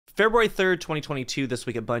February 3rd, 2022, this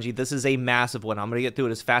week at Bungie. This is a massive one. I'm going to get through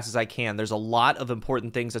it as fast as I can. There's a lot of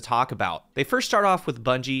important things to talk about. They first start off with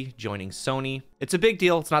Bungie joining Sony. It's a big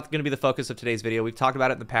deal. It's not going to be the focus of today's video. We've talked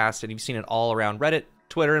about it in the past, and you've seen it all around Reddit,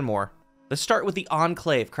 Twitter, and more. Let's start with the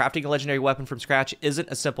Enclave. Crafting a legendary weapon from scratch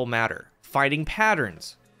isn't a simple matter. Finding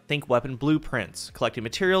patterns. Think weapon blueprints. Collecting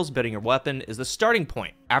materials, building your weapon is the starting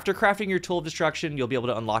point. After crafting your tool of destruction, you'll be able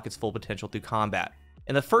to unlock its full potential through combat.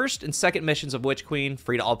 In the first and second missions of Witch Queen,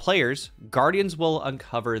 free to all players, Guardians will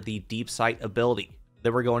uncover the Deep Sight ability.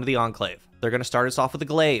 Then we're going to the Enclave. They're going to start us off with a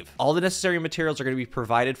glaive. All the necessary materials are going to be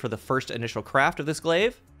provided for the first initial craft of this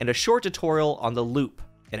glaive, and a short tutorial on the loop.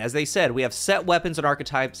 And as they said, we have set weapons and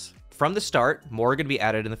archetypes from the start. More are going to be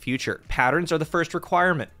added in the future. Patterns are the first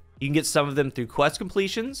requirement. You can get some of them through quest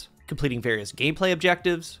completions, completing various gameplay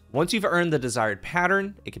objectives. Once you've earned the desired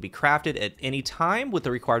pattern, it can be crafted at any time with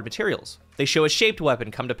the required materials. They show a shaped weapon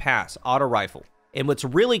come to pass, auto rifle. And what's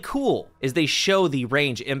really cool is they show the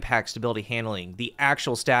range, impact, stability, handling, the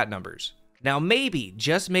actual stat numbers. Now maybe,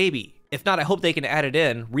 just maybe, if not, I hope they can add it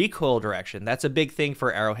in, recoil direction. That's a big thing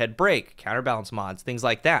for arrowhead break, counterbalance mods, things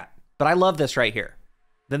like that. But I love this right here.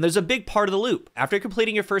 Then there's a big part of the loop. After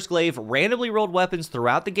completing your first glaive, randomly rolled weapons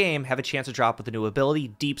throughout the game have a chance to drop with the new ability,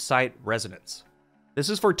 Deep Sight Resonance. This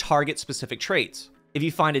is for target-specific traits. If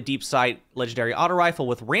you find a Deep Sight legendary auto rifle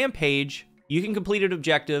with Rampage, you can complete an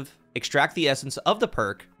objective, extract the essence of the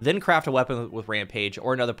perk, then craft a weapon with Rampage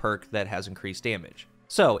or another perk that has increased damage.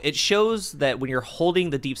 So it shows that when you're holding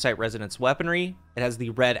the Deep Sight Resonance weaponry, it has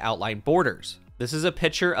the red outline borders. This is a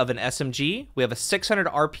picture of an SMG. We have a 600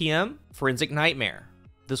 RPM Forensic Nightmare.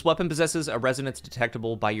 This weapon possesses a resonance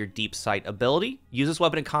detectable by your Deep Sight ability. Use this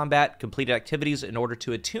weapon in combat, completed activities in order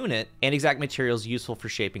to attune it, and exact materials useful for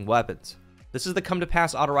shaping weapons. This is the Come to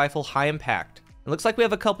Pass auto rifle High Impact. It looks like we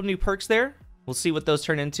have a couple new perks there. We'll see what those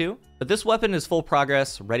turn into. But this weapon is full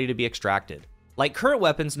progress, ready to be extracted. Like current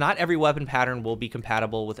weapons, not every weapon pattern will be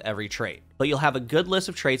compatible with every trait, but you'll have a good list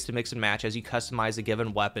of traits to mix and match as you customize a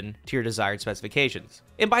given weapon to your desired specifications.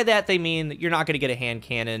 And by that, they mean you're not going to get a hand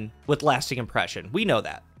cannon with lasting impression. We know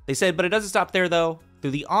that. They said, but it doesn't stop there though.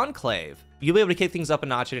 Through the Enclave, you'll be able to kick things up a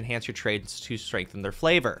notch and enhance your traits to strengthen their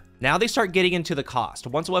flavor. Now they start getting into the cost.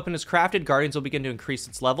 Once a weapon is crafted, Guardians will begin to increase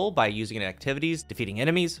its level by using it in activities, defeating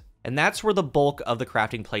enemies, and that's where the bulk of the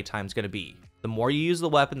crafting playtime is going to be. The more you use the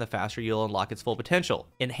weapon, the faster you'll unlock its full potential.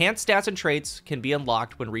 Enhanced stats and traits can be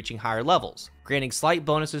unlocked when reaching higher levels, granting slight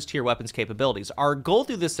bonuses to your weapon's capabilities. Our goal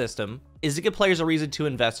through this system is to give players a reason to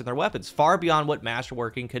invest in their weapons, far beyond what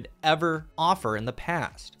Masterworking could ever offer in the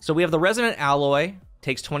past. So we have the Resonant Alloy,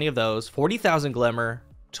 takes 20 of those, 40,000 Glimmer,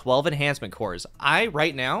 12 enhancement cores.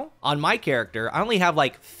 Right now, on my character, I only have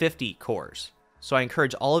like 50 cores. So I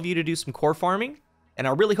encourage all of you to do some core farming, and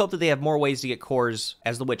I really hope that they have more ways to get cores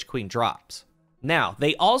as the Witch Queen drops. Now,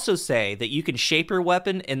 they also say that you can shape your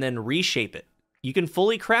weapon and then reshape it. You can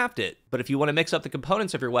fully craft it, but if you want to mix up the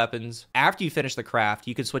components of your weapons, after you finish the craft,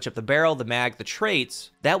 you can switch up the barrel, the mag, the traits.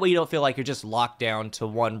 That way you don't feel like you're just locked down to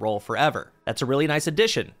one role forever. That's a really nice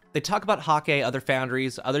addition. They talk about Hawkeye, other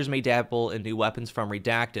foundries, others may dabble in new weapons from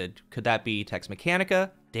Redacted. Could that be Tex Mechanica,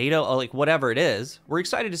 Dado, or like whatever it is? We're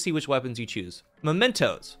excited to see which weapons you choose.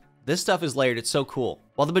 Mementos. This stuff is layered, it's so cool.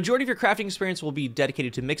 While the majority of your crafting experience will be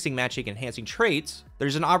dedicated to mixing, matching, and enhancing traits,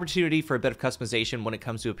 there's an opportunity for a bit of customization when it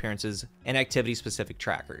comes to appearances and activity-specific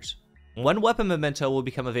trackers. One weapon memento will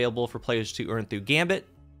become available for players to earn through Gambit,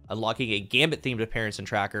 unlocking a Gambit-themed appearance and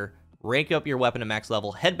tracker, rank up your weapon to max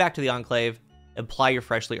level, head back to the Enclave, apply your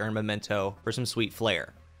freshly earned memento for some sweet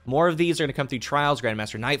flair. More of these are going to come through Trials,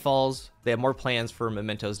 Grandmaster Nightfalls. They have more plans for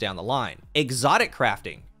mementos down the line. Exotic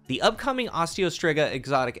crafting. The upcoming Osteostriga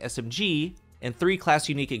exotic SMG and 3 class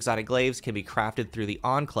unique exotic glaives can be crafted through the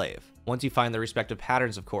Enclave, once you find the respective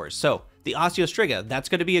patterns, of course. So the Osteostriga, that's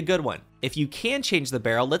going to be a good one. If you can change the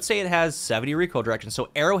barrel, let's say it has 70 recoil direction, so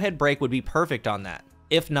arrowhead break would be perfect on that.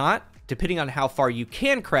 If not, depending on how far you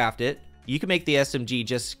can craft it, you can make the SMG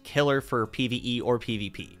just killer for PvE or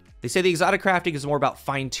PvP. They say the exotic crafting is more about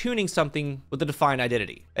fine-tuning something with a defined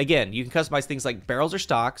identity. Again, you can customize things like barrels or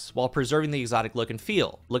stocks while preserving the exotic look and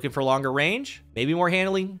feel. Looking for longer range? Maybe more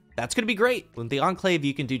handling? That's going to be great. With the Enclave,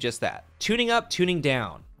 you can do just that. Tuning up, tuning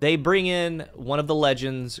down. They bring in one of the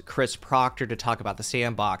legends, Chris Proctor, to talk about the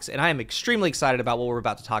sandbox, and I am extremely excited about what we're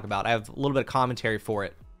about to talk about. I have a little bit of commentary for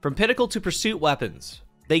it. From Pinnacle to Pursuit weapons,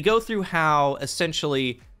 they go through how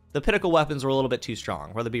essentially the Pinnacle weapons were a little bit too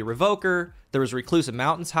strong, whether it be Revoker, there was Reclusive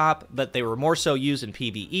Mountaintop, but they were more so used in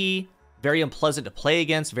PvE, very unpleasant to play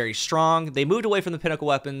against, very strong. They moved away from the Pinnacle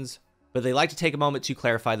weapons, but they like to take a moment to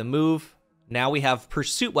clarify the move. Now we have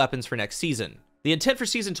Pursuit weapons for next season. The intent for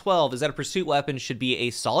Season 12 is that a pursuit weapon should be a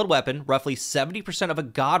solid weapon, roughly 70% of a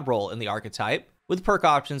god roll in the archetype, with perk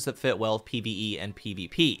options that fit well with PvE and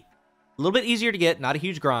PvP. A little bit easier to get, not a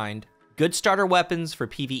huge grind. Good starter weapons for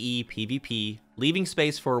PvE, PvP, leaving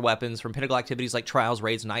space for weapons from pinnacle activities like trials,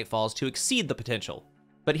 raids, nightfalls to exceed the potential.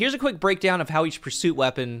 But here's a quick breakdown of how each pursuit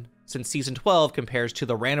weapon since Season 12 compares to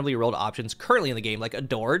the randomly rolled options currently in the game, like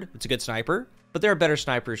Adored, it's a good sniper, but there are better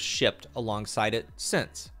snipers shipped alongside it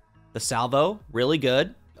since. The Salvo, really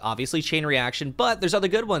good, obviously chain reaction, but there's other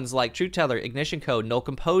good ones like Truth Teller, Ignition Code, Null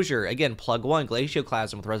Composure, again, Plug 1,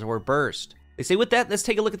 Glacioclasm with Reservoir Burst. They say with that, let's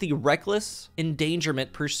take a look at the Reckless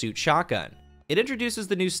Endangerment Pursuit Shotgun. It introduces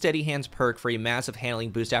the new Steady Hands perk for a massive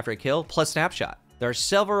handling boost after a kill, plus Snapshot. There are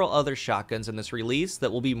several other shotguns in this release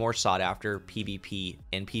that will be more sought after PvP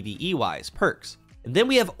and PvE-wise perks. And then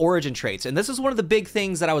we have origin traits, and this is one of the big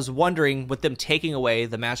things that I was wondering with them taking away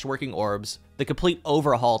the Masterworking Orbs, the complete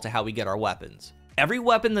overhaul to how we get our weapons. Every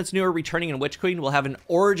weapon that's new or returning in Witch Queen will have an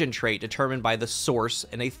origin trait determined by the source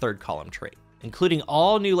and a third column trait, including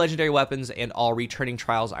all new legendary weapons and all returning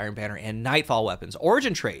Trials, Iron Banner, and Nightfall weapons.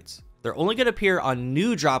 Origin traits, they're only going to appear on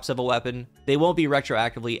new drops of a weapon. They won't be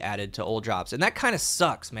retroactively added to old drops. And that kind of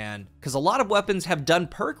sucks, man, because a lot of weapons have done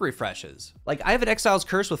perk refreshes. Like, I have an Exile's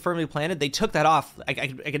Curse with Firmly Planted. They took that off. I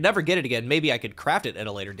could never get it again. Maybe I could craft it at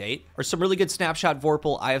a later date. Or some really good Snapshot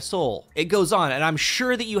Vorpal, Eye of Soul. It goes on, and I'm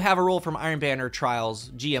sure that you have a roll from Iron Banner, Trials,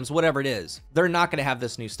 GMs, whatever it is. They're not going to have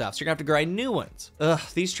this new stuff, so you're going to have to grind new ones.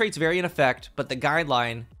 These traits vary in effect, but the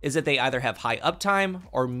guideline is that they either have high uptime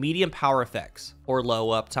or medium power effects, or low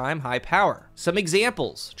uptime, high power. Some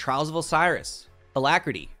examples: Trials of Osiris,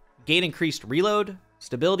 Alacrity, gain increased reload,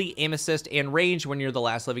 stability, aim assist, and range when you're the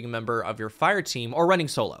last living member of your fire team or running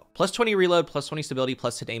solo. Plus 20 reload, plus 20 stability,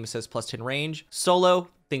 plus 10 aim assist, plus 10 range. Solo,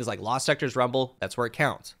 things like Lost Sectors, Rumble, that's where it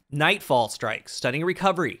counts. Nightfall strikes, stunning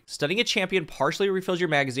recovery. Stunning a champion partially refills your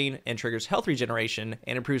magazine and triggers health regeneration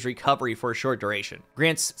and improves recovery for a short duration.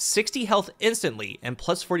 Grants 60 health instantly and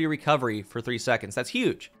plus 40 recovery for 3 seconds. That's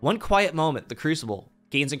huge. One quiet moment, the Crucible,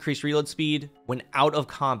 gains increased reload speed when out of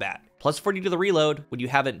combat. Plus 40 to the reload when you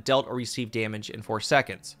haven't dealt or received damage in 4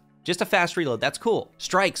 seconds. Just a fast reload, that's cool.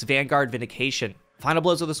 Strikes, Vanguard, Vindication. Final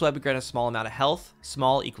blows of this weapon grant a small amount of health.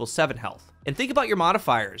 Small equals 7 health. And think about your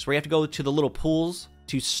modifiers, where you have to go to the little pools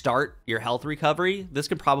to start your health recovery. This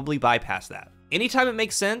could probably bypass that. Anytime it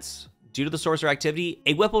makes sense, due to the source or activity,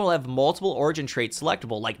 a weapon will have multiple origin traits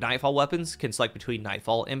selectable, like Nightfall weapons can select between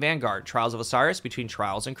Nightfall and Vanguard, Trials of Osiris between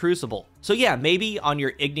Trials and Crucible. So yeah, maybe on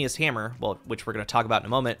your Igneous Hammer, well, which we're going to talk about in a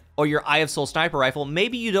moment, or your Eye of Soul Sniper Rifle,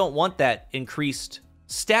 maybe you don't want that increased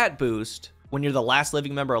stat boost when you're the last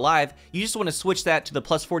living member alive. You just want to switch that to the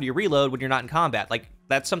plus 40 reload when you're not in combat. Like,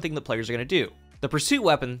 that's something that players are going to do. The pursuit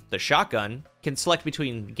weapon, the shotgun, can select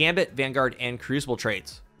between Gambit, Vanguard, and Crucible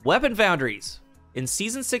traits. Weapon foundries. In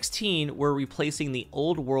Season 16, we're replacing the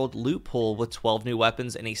old world loot pool with 12 new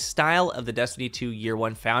weapons in a style of the Destiny 2 Year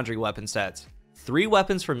 1 Foundry weapon sets. 3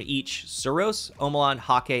 weapons from each Suros, Omelon,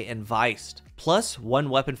 Hake, and Viced, plus 1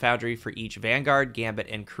 weapon foundry for each Vanguard, Gambit,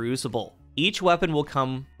 and Crucible. Each weapon will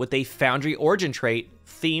come with a Foundry origin trait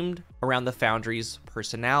themed around the Foundry's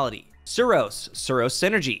personality. Suros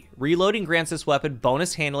Synergy. Reloading grants this weapon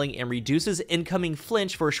bonus handling and reduces incoming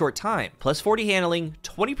flinch for a short time. Plus 40 handling,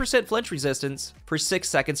 20% flinch resistance for 6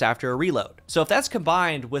 seconds after a reload. So if that's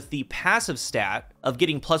combined with the passive stat of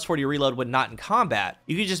getting plus 40 reload when not in combat,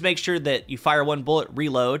 you can just make sure that you fire 1 bullet,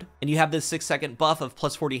 reload, and you have this 6-second buff of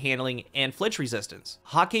plus 40 handling and flinch resistance.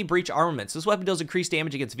 Hake Breach Armaments. This weapon deals increased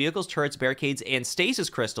damage against vehicles, turrets, barricades, and stasis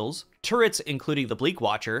crystals. Turrets, including the Bleak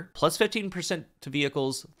Watcher, plus 15% to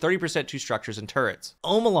vehicles, 30% to structures and turrets.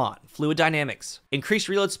 Omelon, Fluid Dynamics. Increased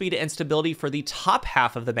reload speed and stability for the top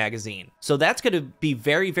half of the magazine. So that's going to be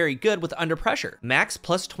very, very good with under pressure. Max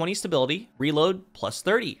plus 20 stability, reload plus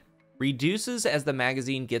 30. Reduces as the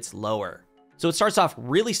magazine gets lower. So it starts off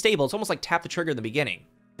really stable. It's almost like tap the trigger in the beginning.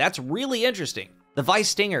 That's really interesting. The Vice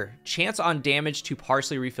Stinger, chance on damage to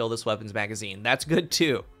partially refill this weapon's magazine. That's good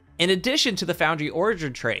too. In addition to the Foundry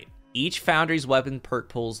origin trait, each Foundry's weapon perk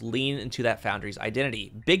pools lean into that Foundry's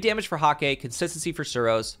identity. Big damage for Hake, consistency for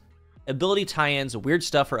Suros, ability tie-ins, weird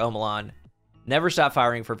stuff for Omelon, never stop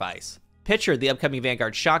firing for Vice. Picture the upcoming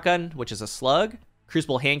Vanguard Shotgun, which is a slug,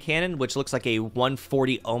 Crucible Hand Cannon, which looks like a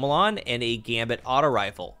 140 Omelon, and a Gambit Auto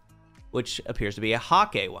Rifle, which appears to be a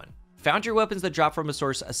Hake one. Foundry weapons that drop from a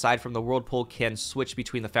source aside from the world pool can switch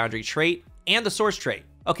between the Foundry trait and the source trait.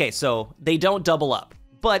 Okay, so they don't double up.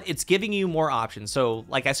 but it's giving you more options. So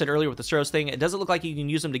like I said earlier with the Suros thing, it doesn't look like you can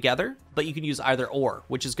use them together, but you can use either or,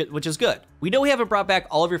 which is good. We know we haven't brought back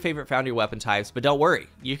all of your favorite Foundry weapon types, but don't worry.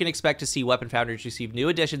 You can expect to see Weapon Foundries receive new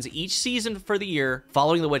additions each season for the year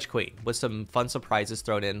following the Witch Queen, with some fun surprises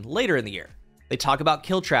thrown in later in the year. They talk about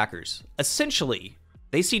kill trackers. Essentially,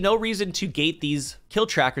 they see no reason to gate these kill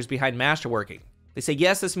trackers behind masterworking. They say,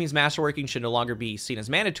 yes, this means masterworking should no longer be seen as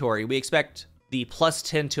mandatory. We expect the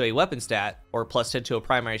 +10 to a weapon stat, or +10 to a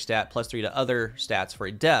primary stat, +3 to other stats for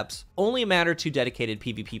adepts, only matter to dedicated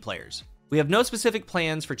PvP players. We have no specific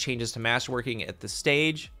plans for changes to masterworking at this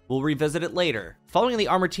stage. We'll revisit it later. Following the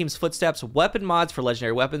Armor Team's footsteps, weapon mods for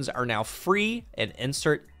legendary weapons are now free and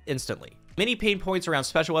insert instantly. Many pain points around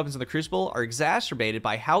special weapons in the Crucible are exacerbated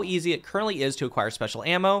by how easy it currently is to acquire special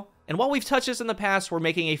ammo, and while we've touched this in the past, we're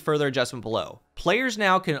making a further adjustment below. Players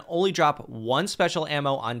now can only drop 1 special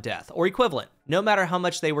ammo on death, or equivalent, no matter how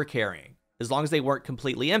much they were carrying, as long as they weren't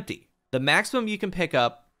completely empty. The maximum you can pick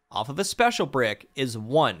up off of a special brick is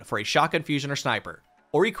 1 for a shotgun, fusion, or sniper,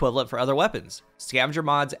 or equivalent for other weapons. Scavenger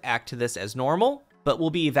mods act to this as normal, but we'll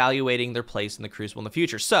be evaluating their place in the Crucible in the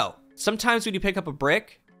future. So, sometimes when you pick up a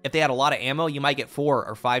brick, if they had a lot of ammo, you might get 4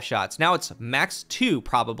 or 5 shots. Now it's max 2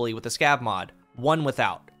 probably with the scav mod, 1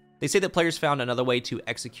 without. They say that players found another way to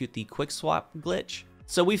execute the quick swap glitch,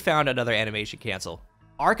 so we found another animation cancel.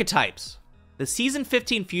 Archetypes. The Season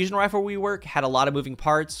 15 fusion rifle rework had a lot of moving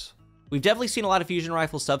parts. We've definitely seen a lot of fusion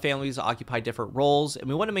rifle subfamilies occupy different roles, and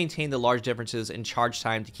we want to maintain the large differences in charge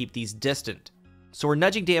time to keep these distant. So we're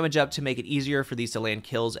nudging damage up to make it easier for these to land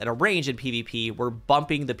kills at a range in PvP. We're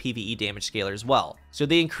bumping the PvE damage scaler as well. So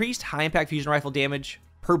they increased high impact fusion rifle damage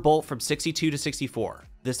per bolt from 62 to 64.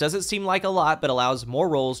 This doesn't seem like a lot, but allows more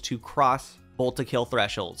rolls to cross bolt to kill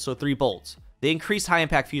threshold, so 3 bolts. They increased high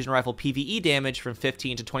impact fusion rifle PvE damage from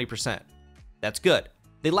 15 to 20%. That's good.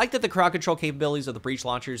 They like that the crowd control capabilities of the breach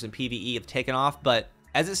launchers and PvE have taken off, but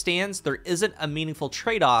as it stands, there isn't a meaningful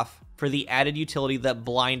trade-off for the added utility that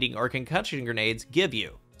blinding or concussion grenades give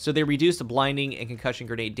you. So they reduced the blinding and concussion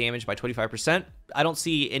grenade damage by 25%. I don't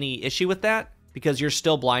see any issue with that because you're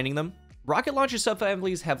still blinding them. Rocket launcher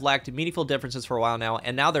subfamilies have lacked meaningful differences for a while now,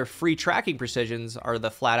 and now their free tracking precisions are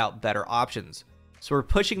the flat-out better options. So we're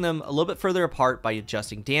pushing them a little bit further apart by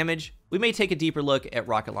adjusting damage. We may take a deeper look at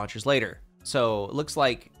rocket launchers later. So it looks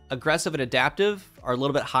like aggressive and adaptive are a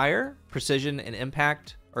little bit higher, precision and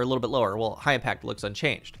impact are a little bit lower. Well, high impact looks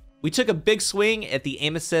unchanged. We took a big swing at the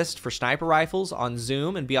aim assist for sniper rifles on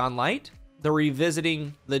Zoom and Beyond Light. They're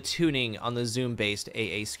revisiting the tuning on the zoom-based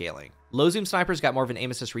AA scaling. Low zoom snipers got more of an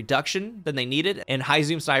aim assist reduction than they needed, and high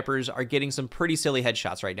zoom snipers are getting some pretty silly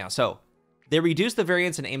headshots right now. So they reduced the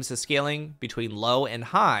variance in aim assist scaling between low and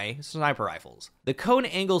high sniper rifles. The cone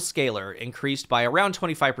angle scaler increased by around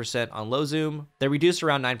 25% on low zoom. They reduced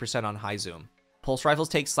around 9% on high zoom. Pulse rifles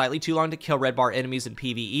take slightly too long to kill red bar enemies in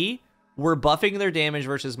PvE. We're buffing their damage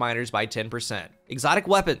versus miners by 10%. Exotic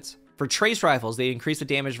weapons. For trace rifles, they increase the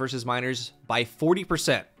damage versus miners by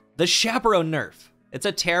 40%. The Chaperone nerf. It's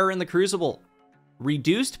a terror in the Crucible.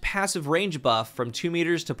 Reduced passive range buff from 2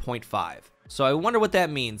 meters to 0.5. So I wonder what that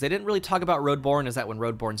means. They didn't really talk about Roadborne. Is that when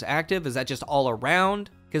Roadborne's active? Is that just all around?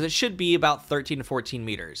 Because it should be about 13 to 14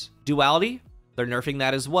 meters. Duality, they're nerfing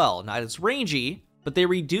that as well. Not as rangy, but they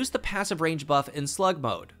reduced the passive range buff in slug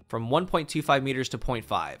mode from 1.25 meters to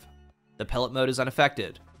 0.5. The pellet mode is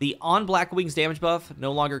unaffected. The on Black Wings damage buff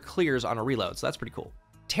no longer clears on a reload, so that's pretty cool.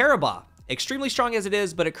 Teraba, extremely strong as it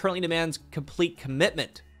is, but it currently demands complete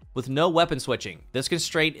commitment with no weapon switching. This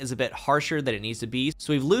constraint is a bit harsher than it needs to be,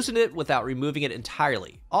 so we've loosened it without removing it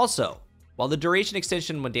entirely. Also, while the duration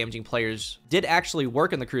extension when damaging players did actually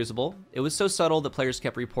work in the Crucible, it was so subtle that players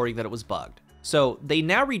kept reporting that it was bugged. So they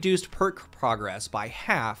now reduced perk progress by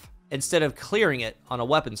half instead of clearing it on a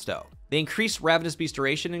weapon stow. They increased Ravenous Beast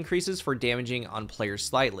duration increases for damaging on players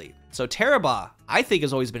slightly. So Teraba, I think,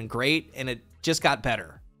 has always been great, and it just got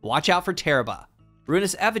better. Watch out for Teraba.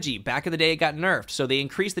 Ruinous Effigy, back in the day it got nerfed, so they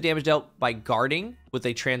increased the damage dealt by guarding with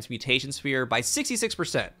a Transmutation Sphere by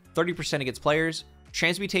 66%, 30% against players.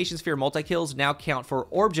 Transmutation Sphere multi-kills now count for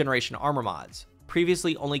Orb Generation armor mods.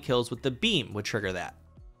 Previously, only kills with the beam would trigger that.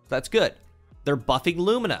 That's good. They're buffing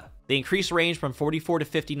Lumina. They increase range from 44 to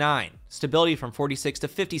 59, stability from 46 to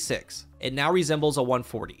 56. It now resembles a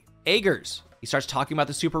 140. Aegers, he starts talking about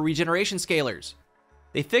the super regeneration scalers.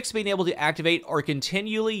 They fixed being able to activate or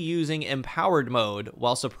continually using empowered mode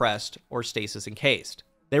while suppressed or stasis encased.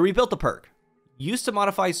 They rebuilt the perk. Used to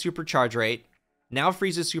modify super charge rate, now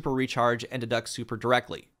freezes super recharge and deducts super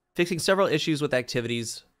directly, fixing several issues with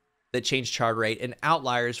activities that change charge rate and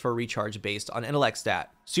outliers for recharge based on intellect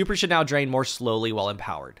stat. Super should now drain more slowly while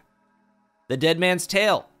empowered. The Dead Man's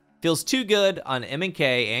Tail. Feels too good on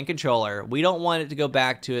M&K and controller. We don't want it to go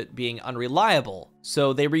back to it being unreliable.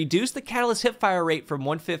 So they reduced the catalyst hipfire rate from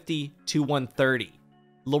 150 to 130.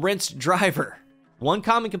 Lorentz driver. One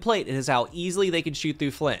common complaint is how easily they can shoot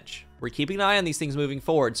through flinch. We're keeping an eye on these things moving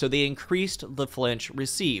forward, so they increased the flinch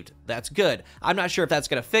received. That's good. I'm not sure if that's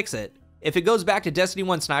going to fix it. If it goes back to Destiny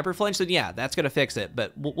 1 sniper flinch, then yeah, that's going to fix it,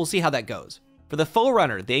 but we'll see how that goes. For the Foe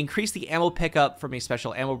Runner, they increased the ammo pickup from a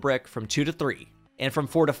special ammo brick from 2 to 3, and from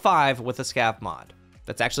 4 to 5 with a scav mod.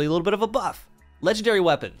 That's actually a little bit of a buff. Legendary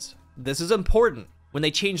weapons. This is important. When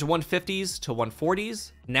they changed 150s to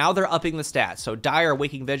 140s, now they're upping the stats. So Dire,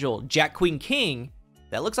 Waking Vigil, Jack Queen King,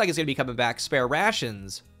 that looks like it's going to be coming back, Spare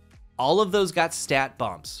Rations, all of those got stat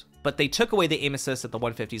bumps, but they took away the aim assist that the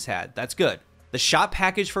 150s had. That's good. The shot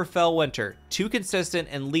package for Fell Winter, too consistent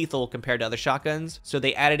and lethal compared to other shotguns, so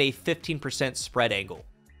they added a 15% spread angle.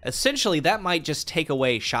 Essentially, that might just take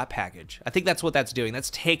away shot package. I think that's what that's doing. That's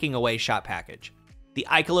taking away shot package. The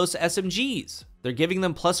Ikelos SMGs, they're giving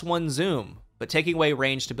them +1 zoom, but taking away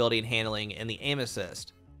range, stability, and handling, and the aim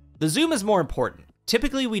assist. The zoom is more important.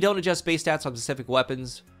 Typically, we don't adjust base stats on specific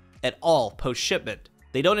weapons at all post-shipment.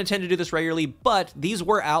 They don't intend to do this regularly, but these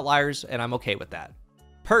were outliers, and I'm okay with that.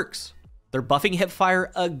 Perks. They're buffing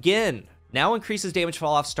hipfire again. Now increases damage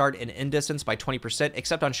fall-off start and end distance by 20%,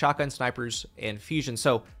 except on shotgun, snipers, and fusion.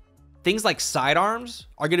 So things like sidearms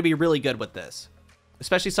are going to be really good with this,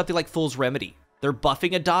 especially something like Fool's Remedy. They're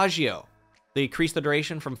buffing Adagio. They increase the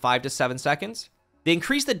duration from 5 to 7 seconds. They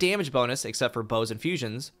increase the damage bonus, except for bows and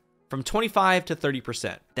fusions, from 25 to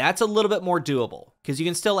 30%. That's a little bit more doable, because you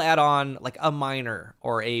can still add on like a minor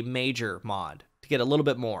or a major mod to get a little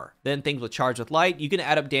bit more. Then things with Charge with Light, you can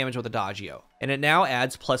add up damage with Adagio. And it now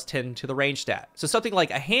adds +10 to the range stat. So something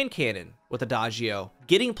like a hand cannon with Adagio,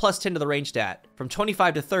 getting +10 to the range stat from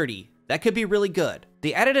 25 to 30, that could be really good.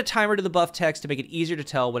 They added a timer to the buff text to make it easier to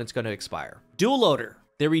tell when it's going to expire. Dual loader.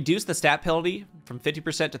 They reduced the stat penalty from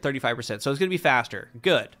 50% to 35%, so it's going to be faster.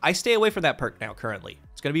 Good. I stay away from that perk now currently.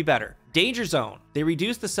 It's going to be better. Danger Zone. They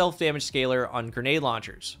reduced the self-damage scaler on grenade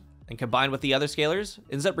launchers, and combined with the other scalers,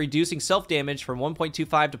 ends up reducing self-damage from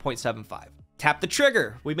 1.25 to 0.75. Tap the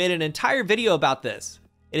Trigger. We made an entire video about this.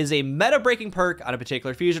 It is a meta-breaking perk on a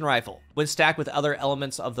particular fusion rifle. When stacked with other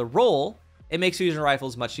elements of the role, it makes fusion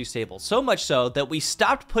rifles much too stable. So much so that we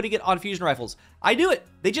stopped putting it on fusion rifles. I knew it.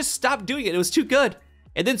 They just stopped doing it. It was too good.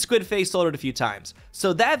 And then Squidface sold it a few times.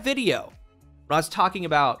 So that video, when I was talking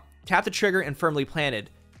about Tap the Trigger and Firmly Planted,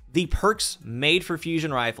 the perks made for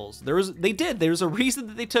fusion rifles, there was a reason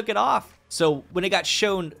that they took it off. So when it got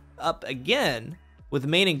shown up again with the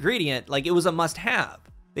main ingredient, like it was a must-have.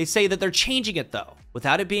 They say that they're changing it though,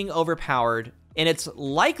 without it being overpowered, and it's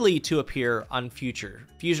likely to appear on future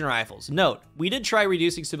fusion rifles. Note, we did try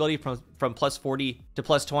reducing stability from +40 to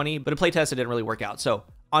 +20, but in playtest it didn't really work out. So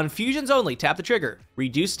on fusions only, Tap the Trigger,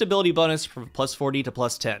 reduce stability bonus from +40 to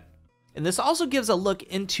 +10. And this also gives a look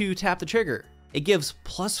into Tap the Trigger. It gives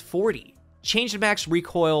 +40. Change the max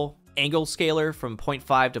recoil angle scaler from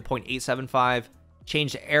 0.5 to 0.875.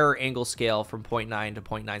 Change the error angle scale from 0.9 to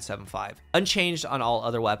 0.975. Unchanged on all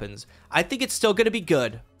other weapons. I think it's still going to be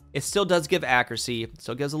good. It still does give accuracy. It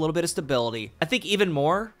still gives a little bit of stability. I think even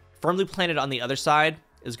more, Firmly Planted on the other side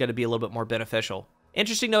is going to be a little bit more beneficial.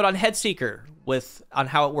 Interesting note on Headseeker on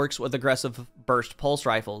how it works with aggressive burst pulse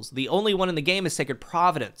rifles. The only one in the game is Sacred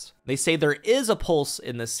Providence. They say there is a pulse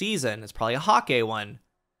in this season. It's probably a Hawkeye one.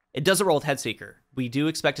 It doesn't roll with Headseeker. We do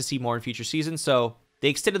expect to see more in future seasons, so they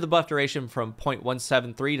extended the buff duration from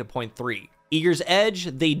 0.173 to 0.3. Eager's Edge,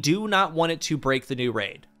 they do not want it to break the new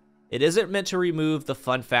raid. It isn't meant to remove the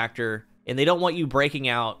fun factor, and they don't want you breaking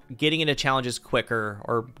out, getting into challenges quicker,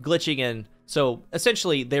 or glitching in. So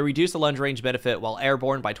essentially, they reduce the lunge range benefit while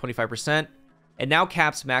airborne by 25%, and now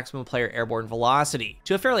caps maximum player airborne velocity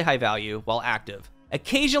to a fairly high value while active.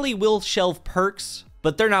 Occasionally we'll shelve perks,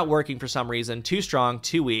 but they're not working for some reason. Too strong,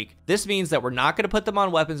 too weak. This means that we're not going to put them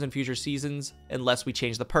on weapons in future seasons unless we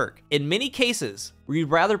change the perk. In many cases, we'd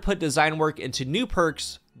rather put design work into new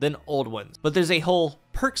perks than old ones, but there's a whole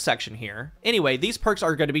perk section here. Anyway, these perks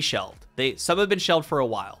are going to be shelved. Some have been shelved for a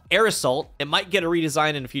while. Air Assault, it might get a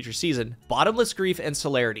redesign in a future season. Bottomless Grief and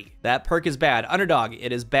Celerity, that perk is bad. Underdog,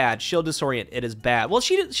 it is bad. Shield Disorient, it is bad. Well,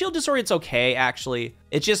 Shield Disorient's okay, actually.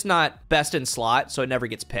 It's just not best in slot, so it never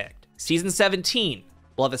gets picked. Season 17,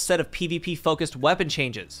 we'll have a set of PvP-focused weapon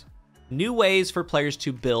changes. New ways for players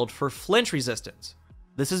to build for flinch resistance.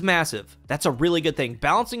 This is massive. That's a really good thing.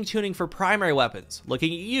 Balancing tuning for primary weapons.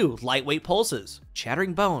 Looking at you, lightweight pulses.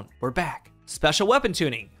 Chattering Bone, we're back. Special weapon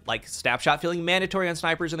tuning, like snapshot feeling mandatory on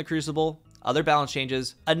snipers in the Crucible. Other balance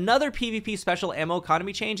changes. Another PvP special ammo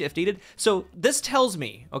economy change if needed. So this tells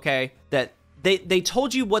me, okay, that They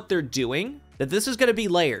told you what they're doing, that this is going to be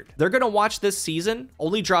layered. They're going to watch this season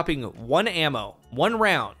only dropping 1 ammo, 1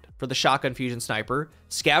 round for the shotgun fusion sniper,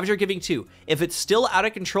 scavenger giving 2. If it's still out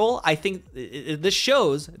of control, I think this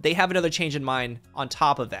shows they have another change in mind on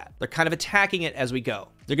top of that. They're kind of attacking it as we go.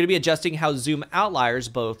 They're going to be adjusting how zoom outliers,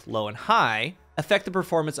 both low and high, affect the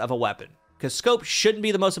performance of a weapon. Because scope shouldn't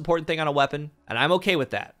be the most important thing on a weapon, and I'm okay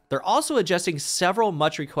with that. They're also adjusting several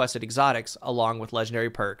much requested exotics along with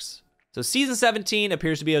legendary perks. So season 17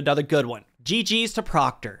 appears to be another good one. GG's to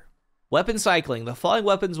Proctor. Weapon cycling. The following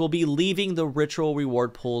weapons will be leaving the ritual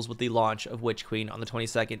reward pools with the launch of Witch Queen on the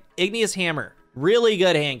 22nd. Igneous Hammer. Really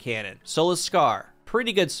good hand cannon. Soulless Scar.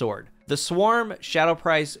 Pretty good sword. The Swarm, Shadow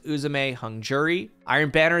Price, Uzume, Hung Jury. Iron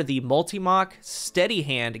Banner, the Multi-Mock, Steady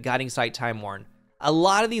Hand, Guiding Sight, Time Worn. A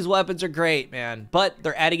lot of these weapons are great, man, but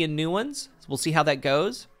they're adding in new ones. So we'll see how that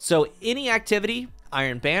goes. So any activity,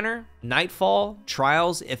 Iron Banner, Nightfall,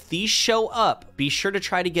 Trials, if these show up, be sure to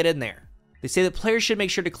try to get in there. They say that players should make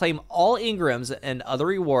sure to claim all Ingrams and other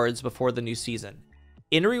rewards before the new season.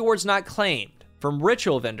 Any rewards not claimed from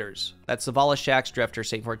ritual vendors, that's Zavala, Shax, Drifter,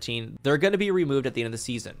 Saint 14, they're going to be removed at the end of the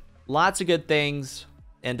season. Lots of good things.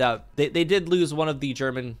 And they did lose one of the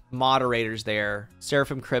German moderators there,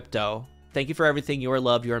 Seraphim Crypto. Thank you for everything. You are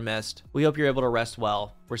loved. You are missed. We hope you're able to rest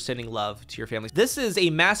well. We're sending love to your families. This is a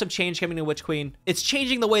massive change coming to Witch Queen. It's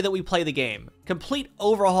changing the way that we play the game. Complete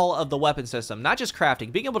overhaul of the weapon system, not just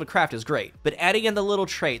crafting. Being able to craft is great, but adding in the little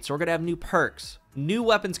traits. We're going to have new perks, new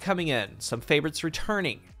weapons coming in, some favorites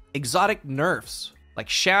returning, exotic nerfs like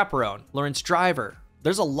Chaperone, Lawrence Driver.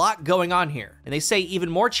 There's a lot going on here, and they say even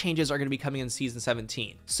more changes are going to be coming in season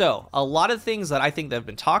 17. So a lot of things that I think that have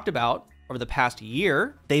been talked about over the past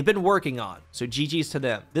year, they've been working on. So GG's to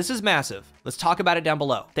them. This is massive. Let's talk about it down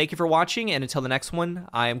below. Thank you for watching, and until the next one,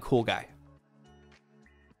 I am CoolGuy.